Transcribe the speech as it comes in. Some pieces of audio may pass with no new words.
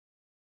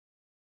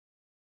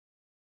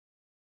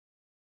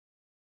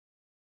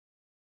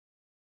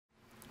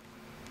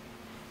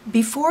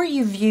Before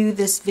you view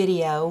this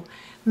video,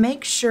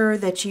 make sure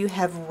that you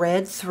have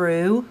read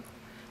through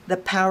the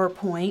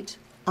PowerPoint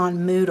on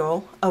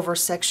Moodle over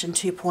section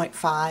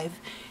 2.5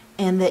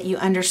 and that you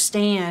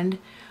understand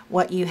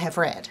what you have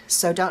read.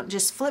 So don't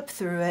just flip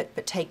through it,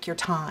 but take your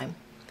time.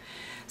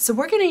 So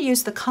we're going to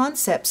use the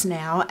concepts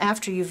now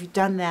after you've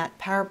done that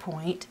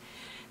PowerPoint,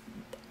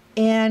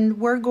 and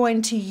we're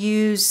going to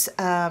use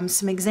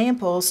some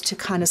examples to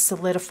kind of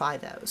solidify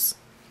those.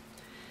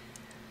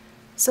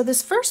 So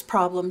this first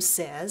problem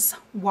says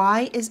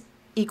y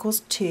equals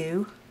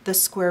 2 the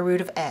square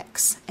root of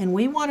x, and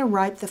we want to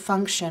write the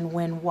function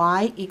when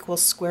y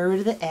equals square root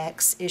of the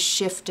x is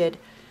shifted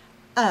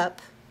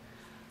up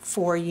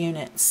 4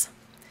 units.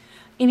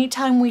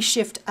 Anytime we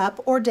shift up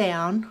or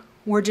down,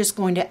 we're just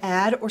going to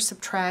add or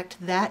subtract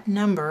that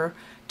number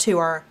to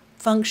our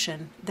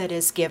function that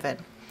is given.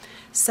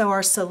 So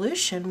our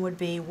solution would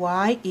be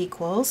y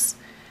equals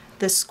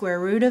the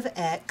square root of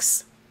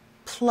x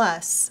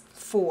plus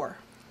 4.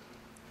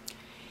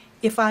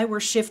 If I were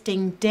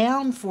shifting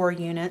down 4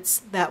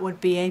 units, that would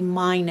be a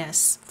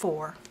minus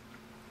 4.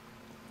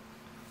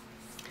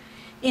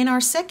 In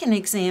our second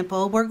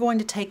example, we're going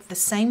to take the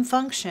same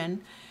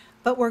function,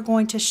 but we're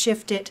going to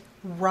shift it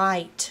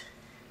right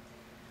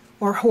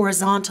or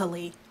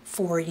horizontally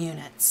 4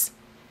 units.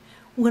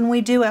 When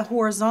we do a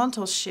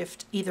horizontal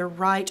shift, either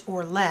right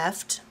or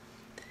left,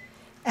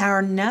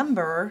 our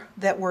number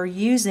that we're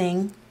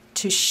using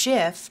to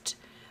shift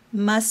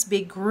must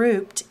be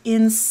grouped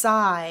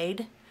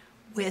inside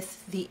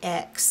with the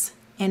x,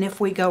 and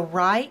if we go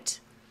right,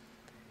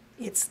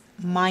 it's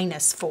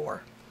minus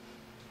 4.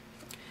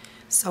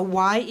 So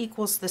y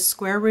equals the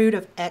square root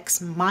of x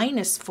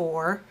minus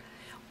 4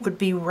 would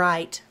be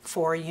right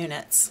 4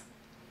 units.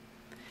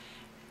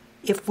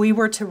 If we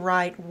were to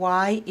write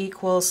y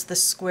equals the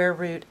square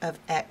root of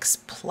x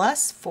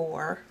plus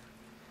 4,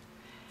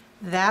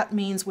 that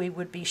means we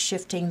would be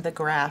shifting the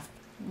graph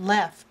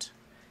left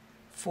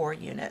 4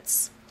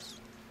 units.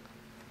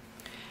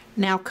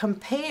 Now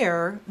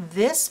compare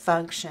this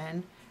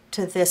function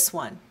to this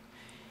one,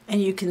 and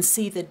you can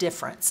see the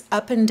difference.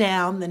 Up and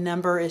down, the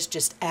number is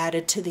just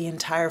added to the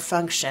entire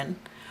function.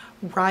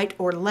 Right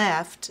or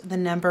left, the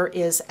number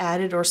is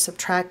added or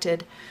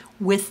subtracted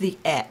with the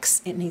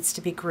x. It needs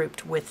to be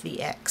grouped with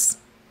the x.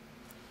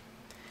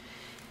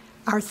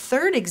 Our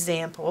third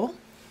example,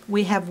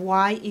 we have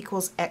y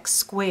equals x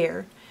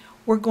squared.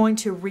 We're going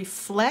to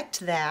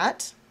reflect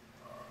that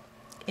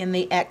in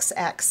the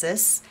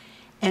x-axis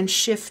and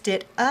shift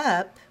it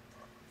up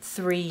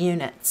 3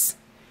 units.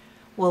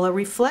 Well, a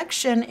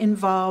reflection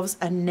involves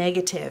a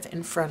negative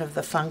in front of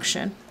the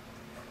function.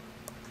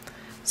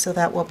 So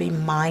that will be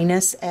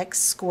minus x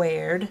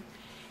squared,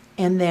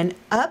 and then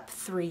up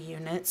 3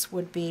 units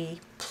would be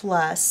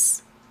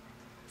plus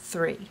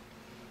 3.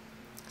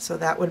 So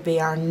that would be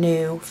our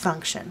new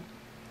function.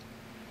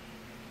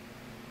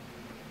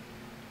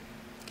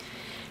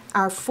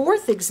 Our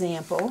fourth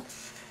example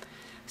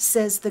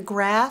says the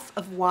graph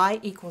of y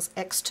equals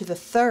x to the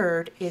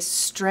third is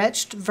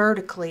stretched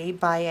vertically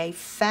by a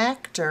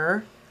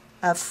factor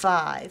of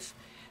 5.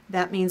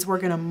 That means we're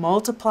going to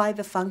multiply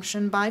the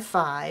function by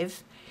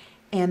 5,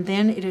 and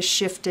then it is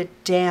shifted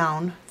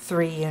down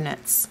 3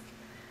 units.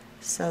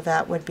 So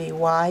that would be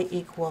y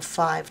equal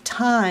 5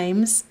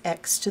 times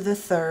x to the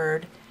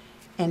third,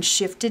 and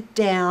shifted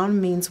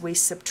down means we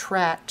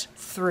subtract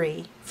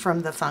 3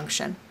 from the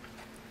function.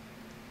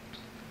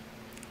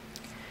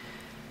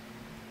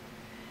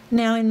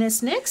 Now in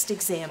this next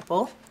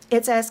example,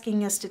 it's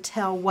asking us to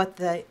tell what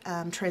the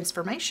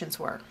transformations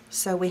were.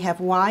 So we have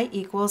y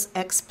equals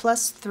x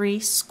plus 3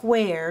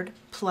 squared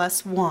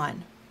plus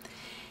 1.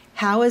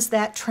 How is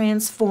that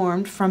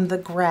transformed from the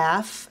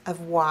graph of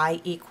y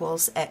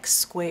equals x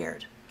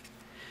squared?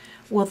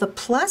 Well, the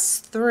plus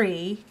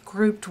 3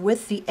 grouped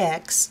with the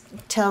x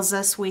tells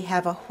us we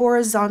have a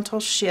horizontal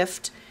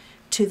shift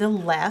to the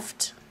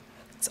left.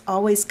 It's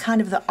always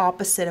kind of the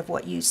opposite of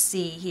what you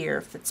see here.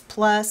 If it's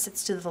plus,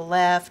 it's to the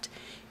left.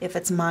 If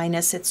it's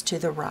minus, it's to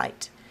the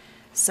right.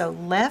 So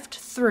left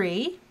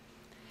 3,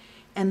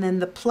 and then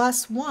the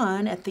plus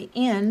 1 at the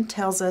end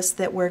tells us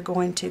that we're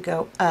going to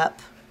go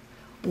up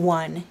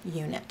 1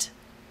 unit.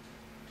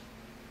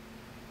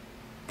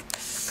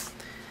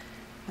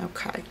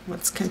 Okay,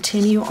 let's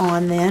continue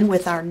on then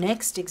with our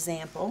next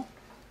example.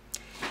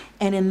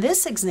 And in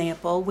this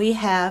example, we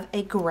have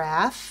a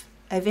graph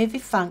of a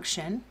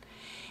function,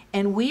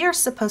 and we are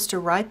supposed to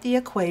write the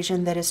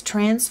equation that is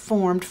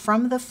transformed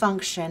from the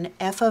function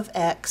f of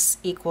x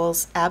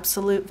equals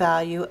absolute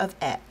value of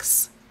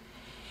x.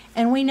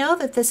 And we know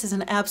that this is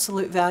an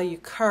absolute value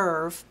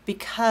curve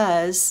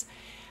because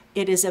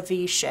it is a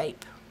V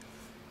shape.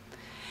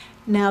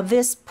 Now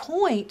this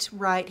point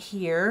right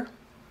here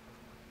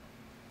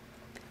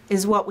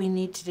is what we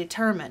need to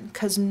determine,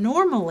 because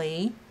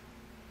normally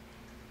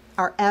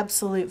our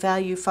absolute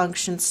value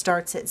function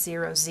starts at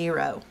 0,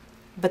 0.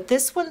 But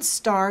this one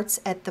starts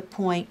at the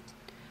point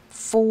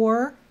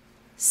 4,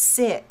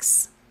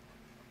 6.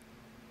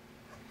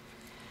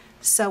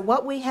 So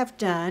what we have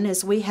done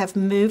is we have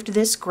moved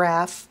this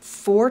graph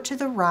 4 to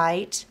the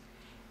right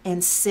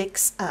and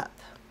 6 up.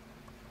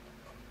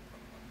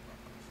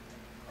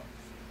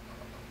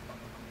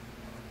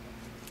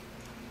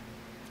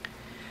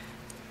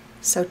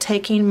 So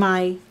taking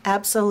my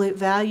absolute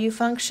value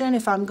function,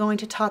 if I'm going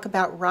to talk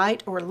about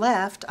right or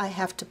left, I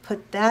have to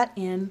put that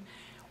in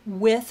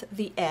with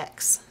the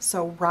x.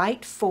 So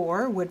right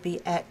 4 would be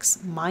x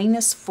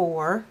minus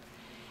 4,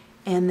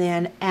 and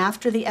then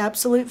after the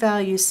absolute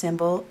value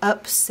symbol,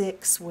 up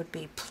 6 would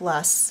be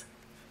plus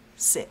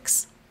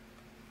 6.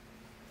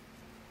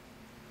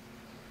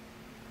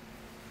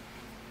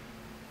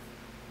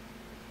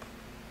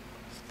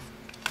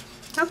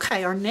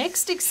 Okay, our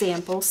next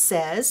example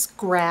says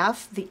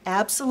graph the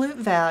absolute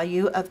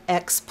value of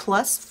x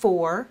plus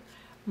 4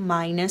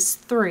 minus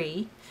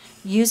 3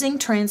 using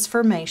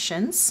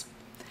transformations,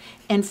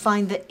 and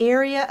find the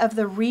area of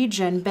the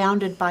region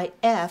bounded by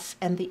f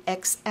and the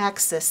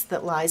x-axis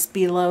that lies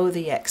below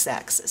the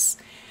x-axis.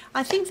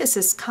 I think this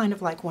is kind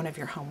of like one of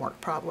your homework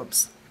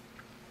problems.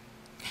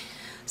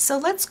 So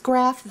let's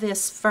graph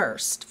this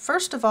first.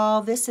 First of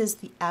all, this is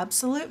the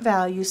absolute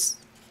values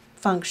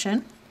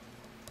function,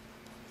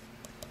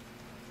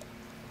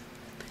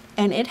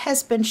 and it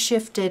has been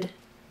shifted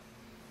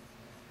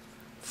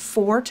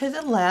 4 to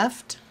the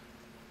left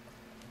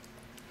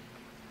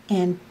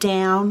and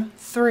down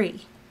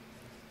 3.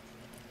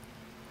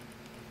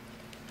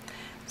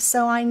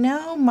 So I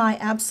know my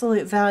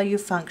absolute value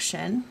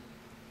function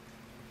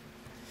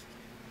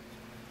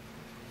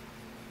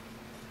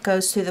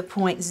goes to the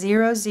point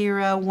 0,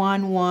 0,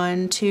 1,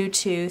 1, 2,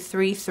 2,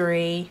 3,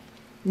 3,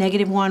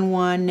 negative 1,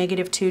 1,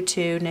 negative 2,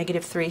 2,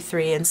 negative 3,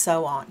 3, and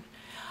so on.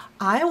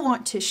 I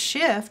want to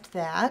shift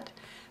that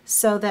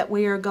so that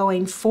we are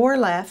going 4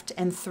 left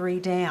and 3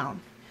 down.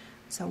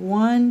 So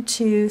 1,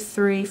 2,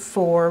 3,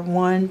 4,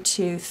 1,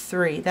 2,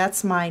 3.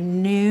 That's my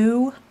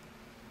new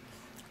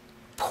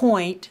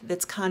point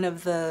that's kind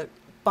of the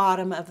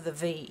bottom of the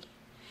V.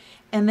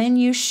 And then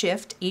you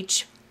shift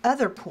each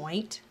other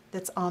point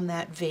that's on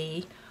that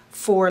V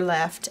 4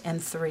 left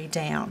and 3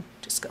 down.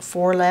 Just go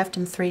 4 left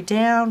and 3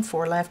 down,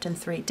 4 left and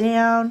 3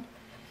 down,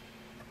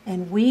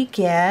 and we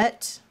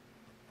get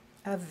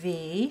a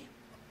V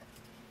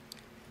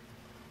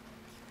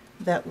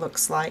that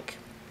looks like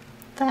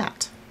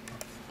that.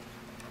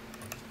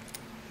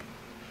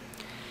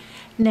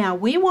 Now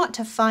we want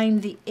to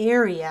find the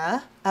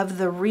area of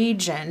the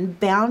region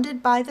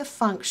bounded by the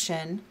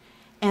function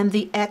and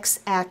the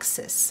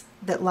x-axis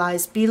that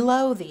lies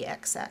below the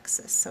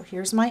x-axis. So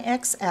here's my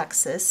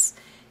x-axis,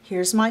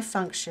 here's my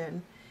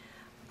function.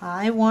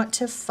 I want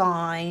to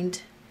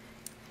find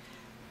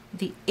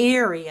the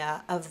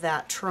area of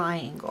that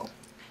triangle.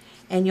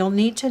 And you'll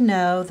need to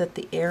know that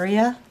the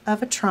area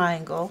of a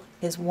triangle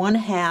is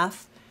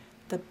 1/2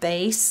 the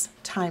base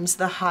times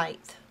the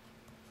height.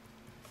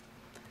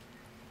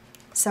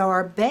 So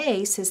our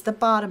base is the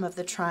bottom of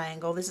the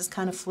triangle. This is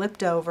kind of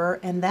flipped over,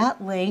 and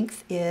that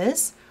length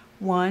is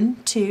 1,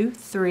 2,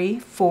 3,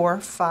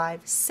 4,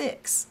 5,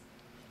 6.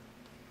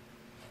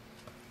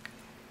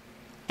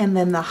 And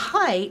then the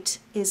height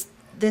is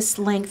this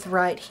length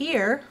right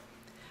here,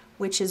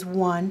 which is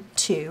 1,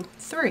 2,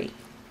 3.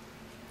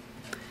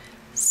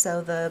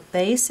 So the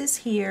base is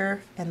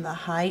here and the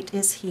height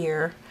is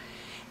here,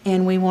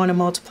 and we want to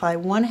multiply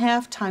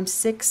 1/2 times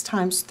 6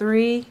 times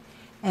 3,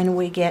 and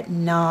we get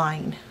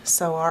 9.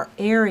 So our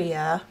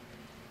area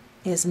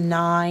is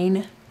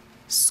 9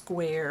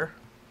 square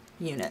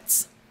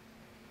units.